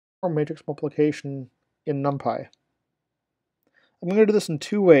matrix multiplication in NumPy. I'm going to do this in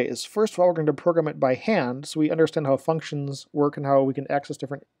two ways. First of all, we're going to program it by hand so we understand how functions work and how we can access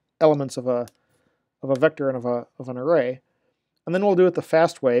different elements of a vector and of an array. And then we'll do it the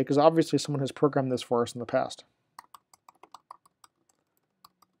fast way, because obviously someone has programmed this for us in the past.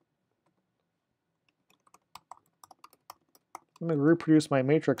 I'm going to reproduce my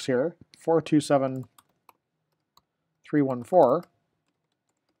matrix here, 4, 2, 7, 3, 1, 4.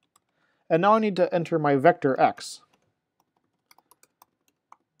 And now I need to enter my vector x.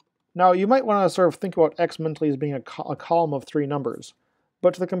 Now you might want to sort of think about x mentally as being a column of 3 numbers,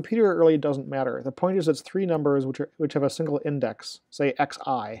 but to the computer it really doesn't matter. The point is it's 3 numbers which have a single index, say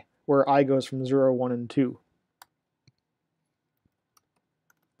xi, where I goes from 0, 1, and 2.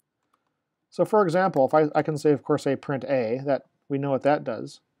 So for example, if I can say, of course, say print a, that we know what that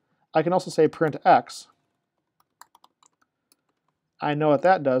does. I can also say print x. I know what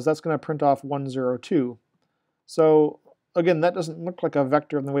that does. That's going to print off 1, 0, 2. So again, that doesn't look like a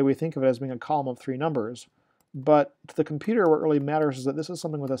vector in the way we think of it as being a column of 3 numbers. But to the computer, what really matters is that this is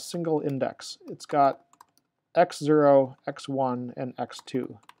something with a single index. It's got x0, x1, and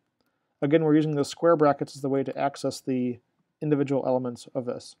x2. Again, we're using the square brackets as the way to access the individual elements of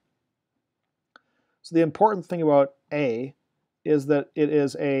this. So the important thing about A is that it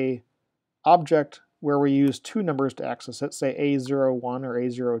is an object where we use 2 numbers to access it, say A01 or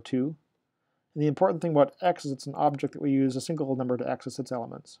A02. And the important thing about x is it's an object that we use a single number to access its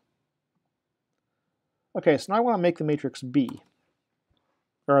elements. Okay, so now I want to make the matrix B,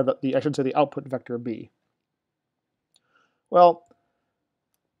 or I should say the output vector B. Well,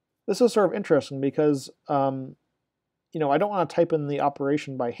 this is sort of interesting because I don't want to type in the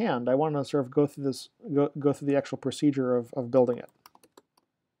operation by hand. I want to sort of go through the actual procedure of building it.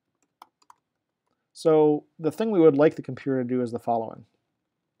 So the thing we would like the computer to do is the following.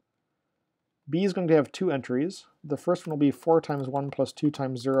 B is going to have 2 entries. The first one will be 4 times 1 plus 2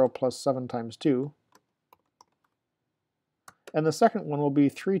 times 0 plus 7 times 2. And the second one will be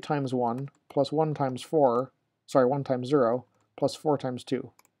 3 times 1 plus 1 times 0 plus 4 times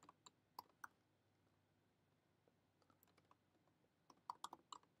 2.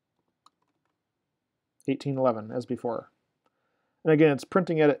 (1811) as before. And again, it's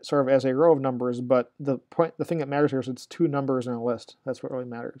printing it sort of as a row of numbers, but the thing that matters here is it's 2 numbers in a list. That's what really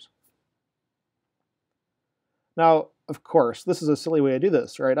matters. Now, of course, this is a silly way to do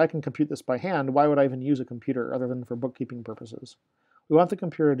this, right? I can compute this by hand. Why would I even use a computer other than for bookkeeping purposes? We want the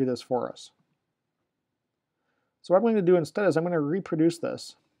computer to do this for us. So what I'm going to do instead is I'm going to reproduce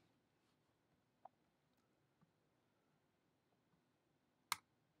this.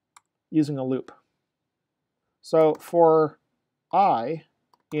 Using a loop. So for I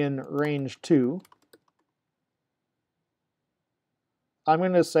in range 2, I'm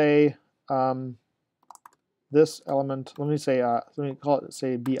going to say this element, let me call it,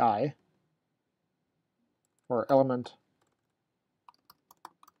 say, bi, or element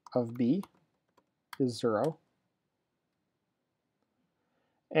of b is 0.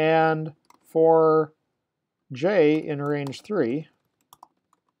 And for j in range 3,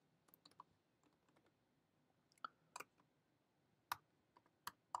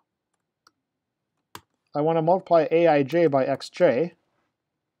 I want to multiply aij by xj.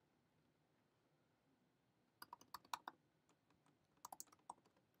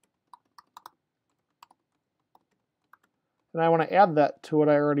 And I want to add that to what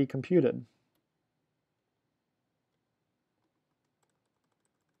I already computed.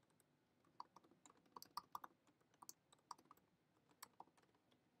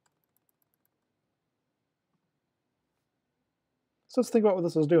 So let's think about what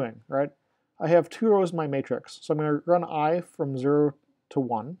this is doing, right? I have 2 rows in my matrix, so I'm going to run I from 0 to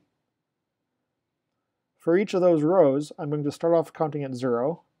 1. For each of those rows, I'm going to start off counting at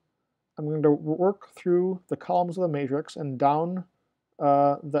 0. I'm going to work through the columns of the matrix and down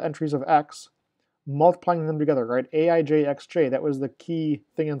the entries of x, multiplying them together, right? aij, xj, that was the key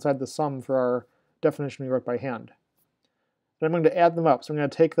thing inside the sum for our definition we wrote by hand. And I'm going to add them up. So I'm going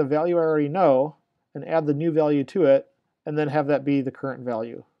to take the value I already know and add the new value to it, and then have that be the current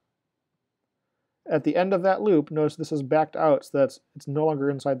value. At the end of that loop, notice this is backed out so that it's no longer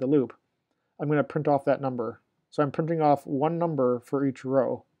inside the loop. I'm going to print off that number. So I'm printing off 1 number for each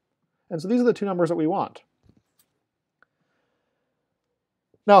row. And so these are the 2 numbers that we want.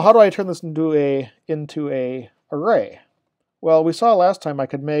 Now, how do I turn this into a array? Well, we saw last time I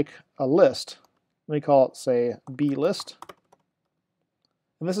could make a list. Let me call it, say, blist.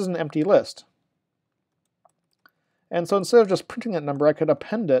 And this is an empty list. And so instead of just printing that number, I could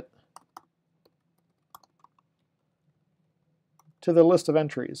append it to the list of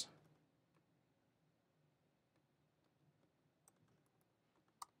entries.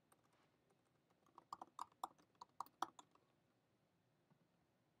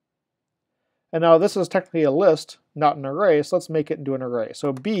 And now this is technically a list, not an array, so let's make it into an array.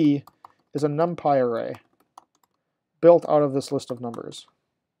 So B is a NumPy array built out of this list of numbers.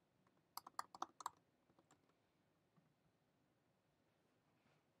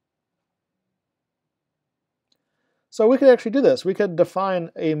 So we could actually do this. We could define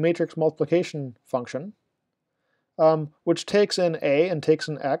a matrix multiplication function, which takes in A and takes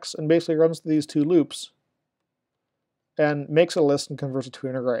in X and basically runs through these two loops and makes a list and converts it to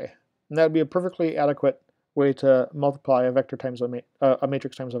an array. And that would be a perfectly adequate way to multiply a vector times a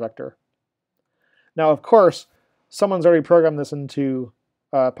matrix times a vector. Now, of course, someone's already programmed this into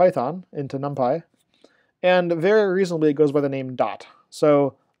Python, into NumPy, and very reasonably it goes by the name dot.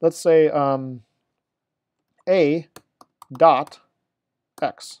 So let's say A dot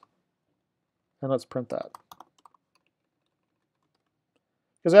X, and let's print that.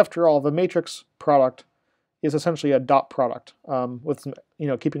 Because after all, the matrix product is essentially a dot product with some,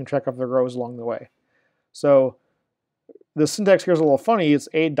 keeping track of the rows along the way. So the syntax here is a little funny. It's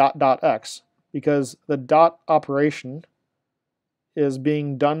A dot dot X because the dot operation is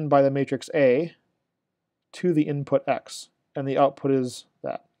being done by the matrix A to the input X, and the output is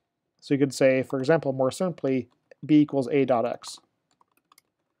that. So you could say, for example, more simply, B equals A dot X,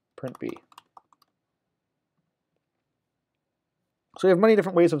 print B. So we have many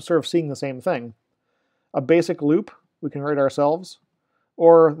different ways of sort of seeing the same thing. A basic loop we can write ourselves,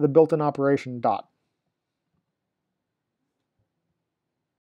 or the built-in operation dot.